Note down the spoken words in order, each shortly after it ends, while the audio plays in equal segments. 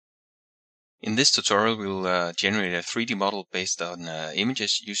In this tutorial, we'll generate a 3D model based on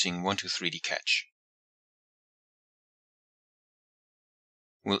images using 123D Catch.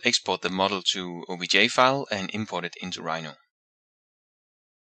 We'll export the model to OBJ file and import it into Rhino.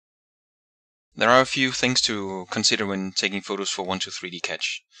 There are a few things to consider when taking photos for 123D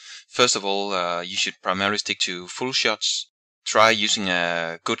Catch. First of all, you should primarily stick to full shots. Try using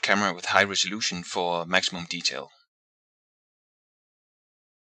a good camera with high resolution for maximum detail.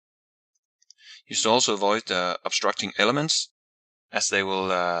 You should also avoid obstructing elements, as they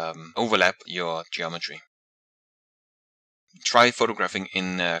will overlap your geometry. Try photographing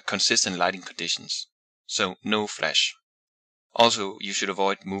in consistent lighting conditions, so no flash. Also, you should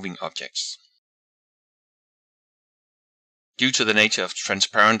avoid moving objects. Due to the nature of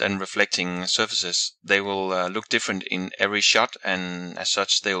transparent and reflecting surfaces, they will look different in every shot, and as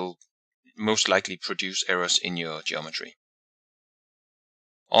such they will most likely produce errors in your geometry.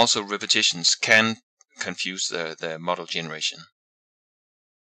 Also, repetitions can confuse the model generation.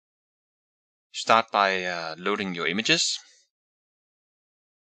 Start by loading your images.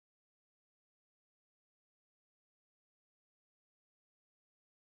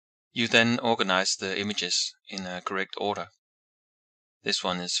 You then organize the images in a correct order. This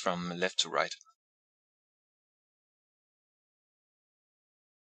one is from left to right.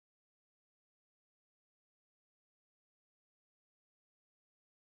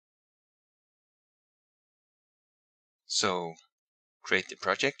 So, create the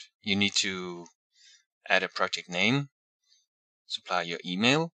project. You need to add a project name, supply your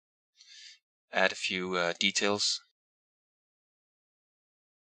email, add a few details.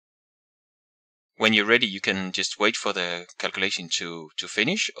 When you're ready, you can just wait for the calculation to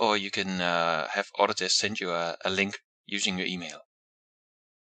finish, or you can have Autodesk send you a link using your email.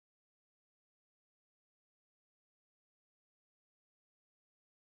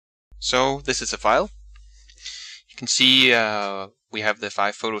 So this is a file. You can see we have the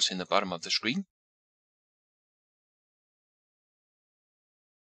 5 photos in the bottom of the screen.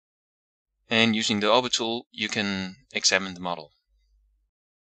 And using the Orbit tool, you can examine the model.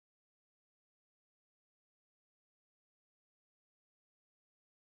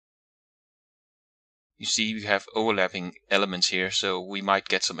 You see we have overlapping elements here, so we might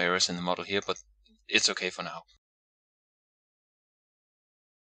get some errors in the model here, but it's okay for now.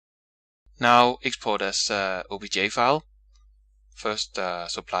 Now export as OBJ file. First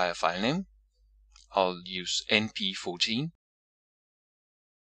supply a file name. I'll use NP14.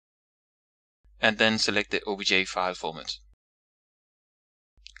 And then select the OBJ file format.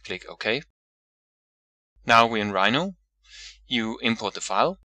 Click OK. Now we're in Rhino. You import the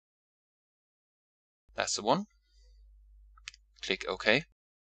file. That's the one. Click OK.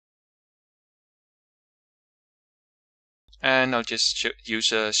 And I'll just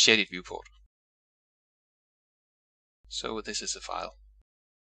use a shaded viewport. So this is the file.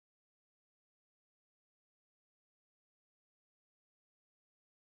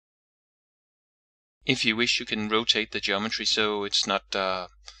 If you wish, you can rotate the geometry so it's not at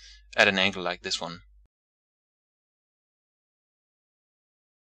an angle like this one.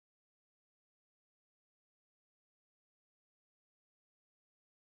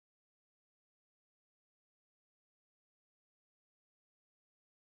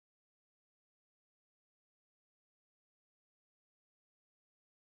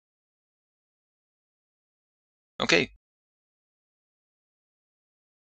 Okay,